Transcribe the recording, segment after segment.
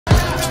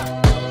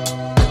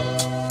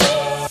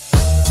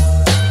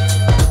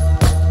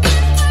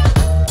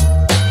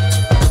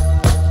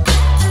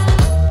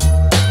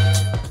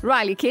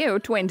Riley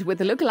Keough twinned with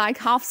a lookalike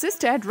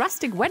half-sister at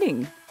Rustic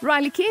wedding.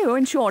 Riley Keough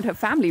ensured her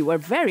family were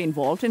very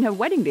involved in her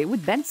wedding day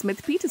with Ben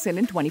Smith-Petersen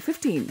in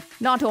 2015.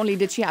 Not only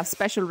did she have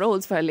special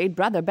roles for her late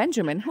brother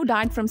Benjamin, who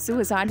died from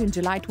suicide in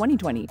July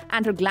 2020,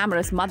 and her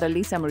glamorous mother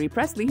Lisa Marie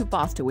Presley, who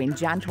passed away in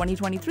Jan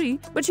 2023,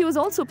 but she was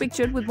also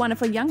pictured with one of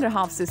her younger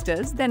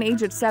half-sisters, then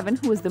aged 7,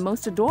 who was the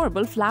most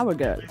adorable flower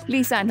girl.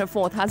 Lisa and her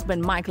fourth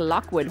husband Michael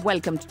Lockwood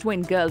welcomed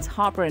twin girls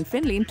Harper and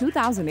Finley in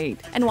 2008,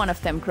 and one of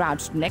them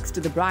crouched next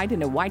to the bride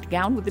in a white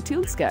gown with a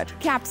tulle skirt,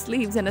 capped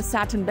sleeves and a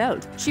satin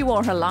belt. She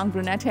wore her long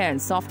brunette hair in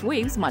soft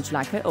waves, much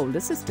like her older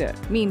sister.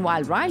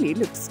 Meanwhile, Riley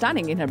looked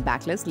stunning in her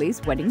backless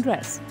lace wedding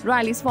dress.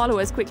 Riley's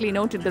followers quickly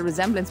noted the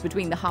resemblance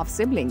between the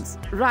half-siblings.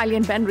 Riley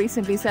and Ben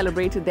recently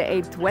celebrated their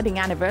 8th wedding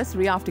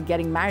anniversary after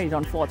getting married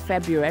on 4th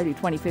February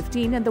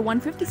 2015 at the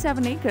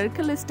 157-acre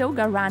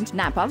Calistoga Ranch,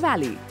 Napa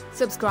Valley.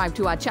 Subscribe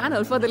to our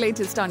channel for the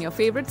latest on your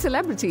favorite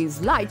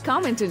celebrities. Like,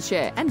 comment and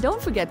share. And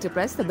don't forget to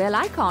press the bell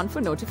icon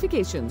for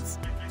notifications.